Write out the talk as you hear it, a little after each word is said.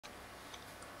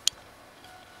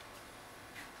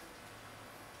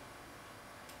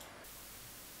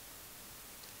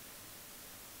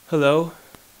Hello,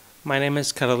 my name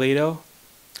is Karlhto,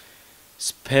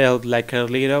 spelled like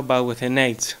Carlito but with an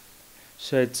H.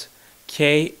 So it's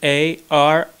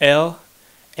Karlhto.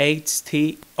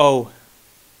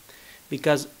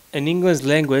 Because in English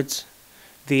language,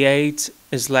 the H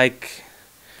is like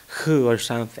who or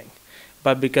something.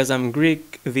 But because I'm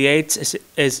Greek, the H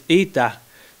is ita.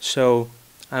 So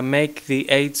I make the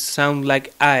H sound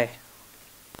like I.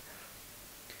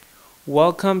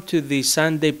 Welcome to the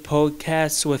Sunday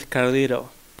podcast with Karlito.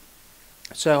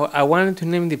 So I wanted to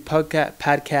name the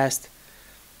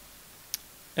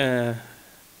uh,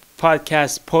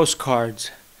 podcast postcards,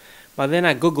 but then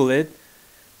I googled it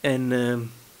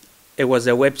and it was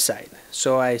a website.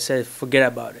 So I said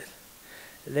forget about it.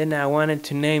 Then I wanted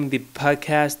to name the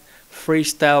podcast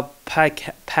freestyle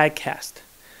podcast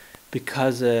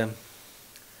because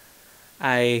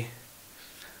I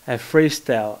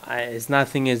freestyle. It's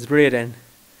nothing is written.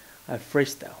 I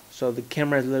freestyle. So the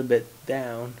camera is a little bit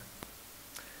down.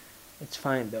 It's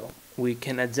fine though. We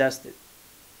can adjust it.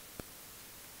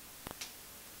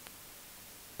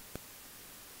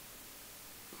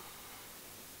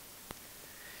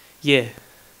 Yeah.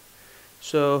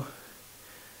 So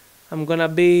I'm gonna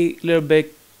be a little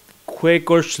bit quick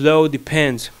or slow,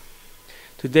 depends.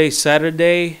 Today's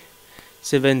Saturday,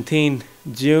 17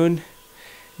 June.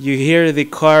 You hear the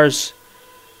cars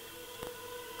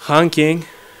honking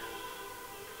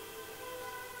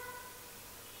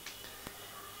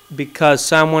because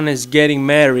someone is getting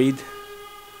married.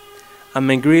 I'm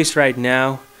in Greece right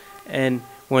now, and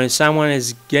when someone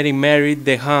is getting married,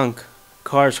 they honk.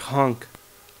 Cars honk.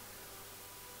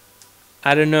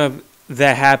 I don't know if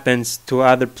that happens to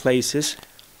other places.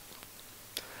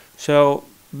 So,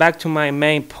 back to my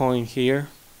main point here.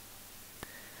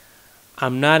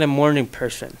 I'm not a morning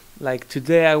person. Like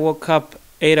today, I woke up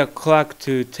 8 o'clock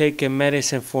to take a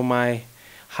medicine for my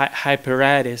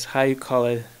hyperitis. How you call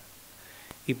it?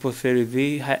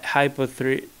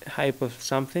 Hypothyroidism, hypo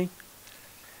something.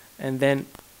 And then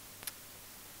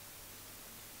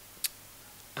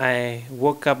I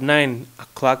woke up 9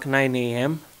 o'clock, 9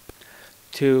 a.m.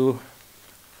 to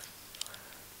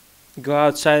go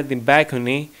outside the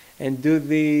balcony and do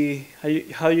the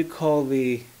how you call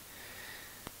the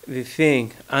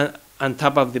thing on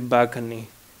top of the balcony,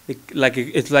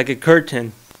 it's like a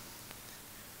curtain.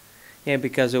 Yeah,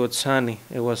 because it was sunny.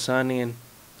 It was sunny, and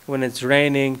when it's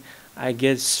raining, I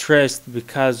get stressed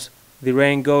because the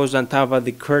rain goes on top of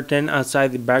the curtain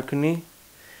outside the balcony,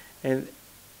 and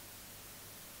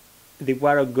the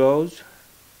water goes,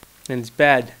 and it's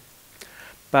bad.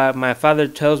 But my father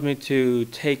tells me to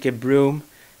take a broom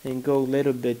and go a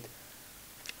little bit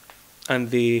on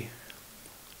the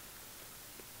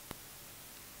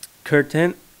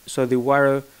curtain so the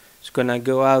water is gonna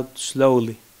go out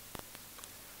slowly.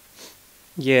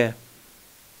 Yeah.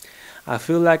 I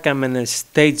feel like I'm in the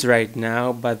States right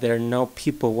now, but there are no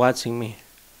people watching me.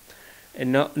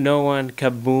 And no one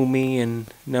can boo me and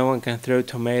no one can throw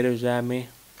tomatoes at me.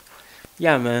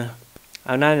 Yeah, man.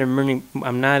 I'm not a morning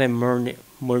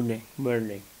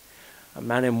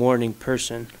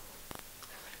person.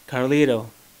 Karlhto.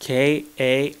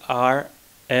 Karlhto.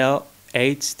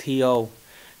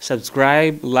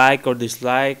 Subscribe, like or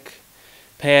dislike.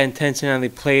 Pay attention on the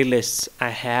playlists I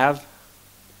have.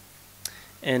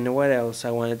 And what else I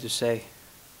wanted to say?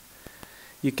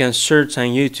 You can search on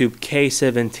YouTube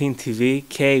K17TV,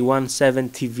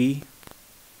 K17TV.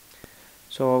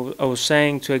 So I was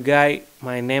saying to a guy,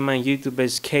 my name on YouTube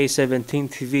is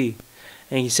K17TV.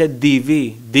 And he said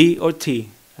DV, D or T?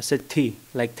 I said T,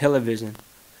 like television.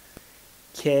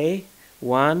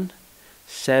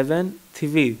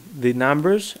 K17TV, the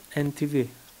numbers and TV.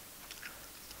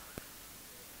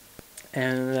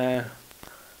 And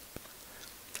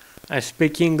I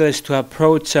speak English to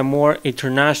approach a more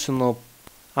international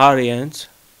audience.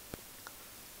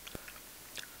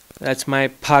 That's my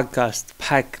podcast.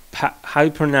 How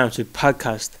you pronounce it?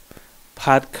 Podcast.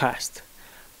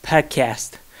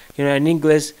 You know, in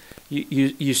English,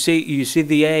 you see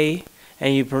the A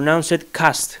and you pronounce it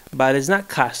cast, but it's not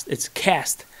cast. It's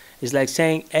cast. It's like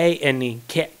saying A and E.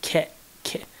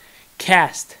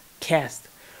 Cast.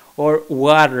 Or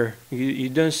water. You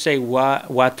don't say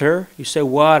water. You say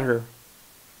water.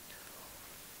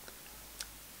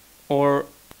 Or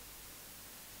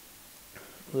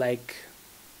like,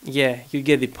 yeah, you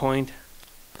get the point.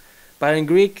 But in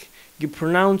Greek, you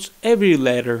pronounce every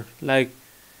letter. Like,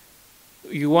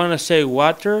 you want to say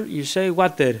water, you say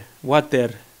water.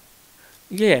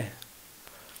 Yeah.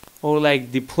 Or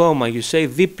like diploma, you say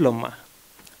diploma.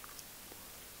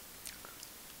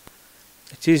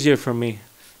 It's easier for me.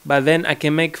 But then I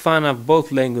can make fun of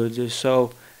both languages,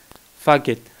 so fuck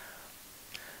it.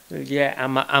 Yeah,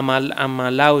 I'm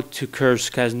allowed to curse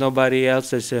because nobody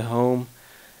else is at home,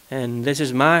 and this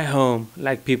is my home.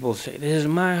 Like people say, this is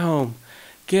my home.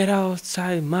 Get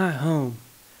outside my home.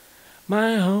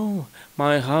 My home.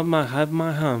 My home. I have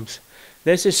my homes.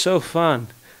 This is so fun.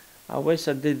 I wish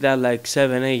I did that like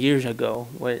 7, 8 years ago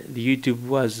when the YouTube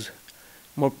was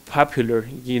more popular.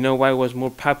 You know why it was more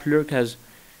popular? Because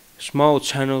small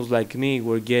channels like me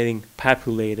were getting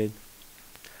populated.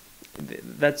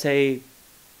 That's a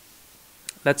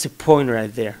point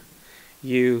right there.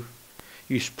 You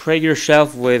you spray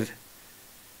yourself with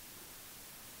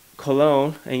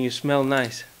cologne and you smell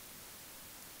nice.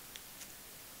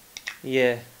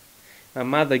 Yeah, my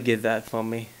mother did that for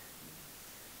me.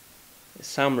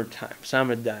 Summertime,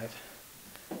 summer dive.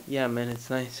 Yeah, man, it's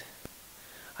nice.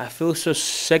 I feel so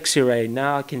sexy right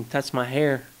now. I can touch my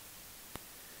hair.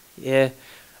 Yeah,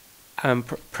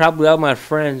 probably all my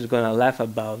friends gonna laugh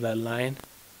about that line.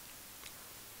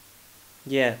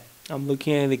 Yeah, I'm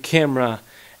looking at the camera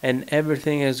and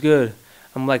everything is good.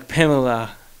 I'm like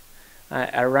Pamela.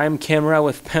 I rhyme camera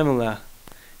with Pamela.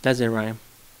 Doesn't rhyme.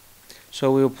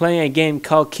 So we were playing a game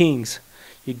called Kings.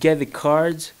 You get the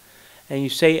cards and you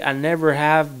say, I never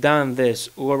have done this,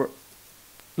 or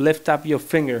lift up your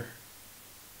finger,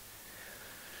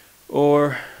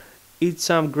 or eat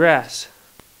some grass.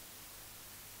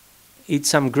 Eat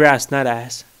some grass, not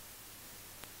ass.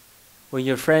 When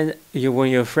your friend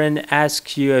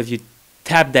asks you if you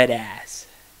tap that ass.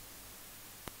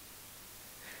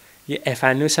 Yeah, if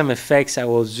I knew some effects, I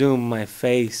will zoom my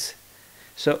face.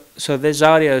 So this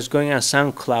audio is going on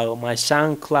SoundCloud. My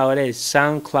SoundCloud is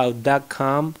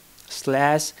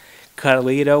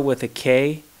soundcloud.com/Karlhto with a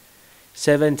K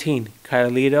 17.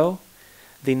 Karlhto,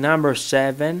 the number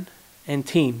 7 and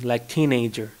teen, like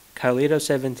teenager. Karlhto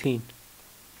 17.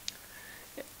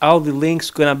 All the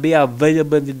links gonna be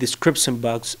available in the description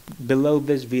box below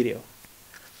this video.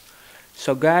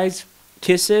 So guys,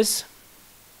 kisses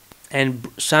and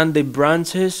Sunday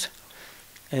brunches,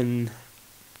 and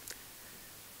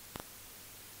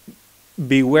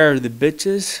beware the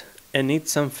bitches, and eat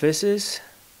some fishes,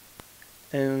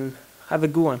 and have a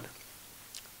good one.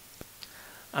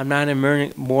 I'm not a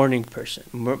morning person.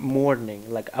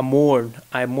 Morning, like I mourn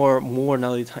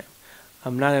all the time.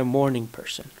 I'm not a morning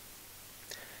person.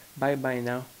 Bye bye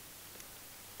now.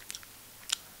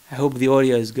 I hope the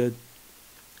audio is good.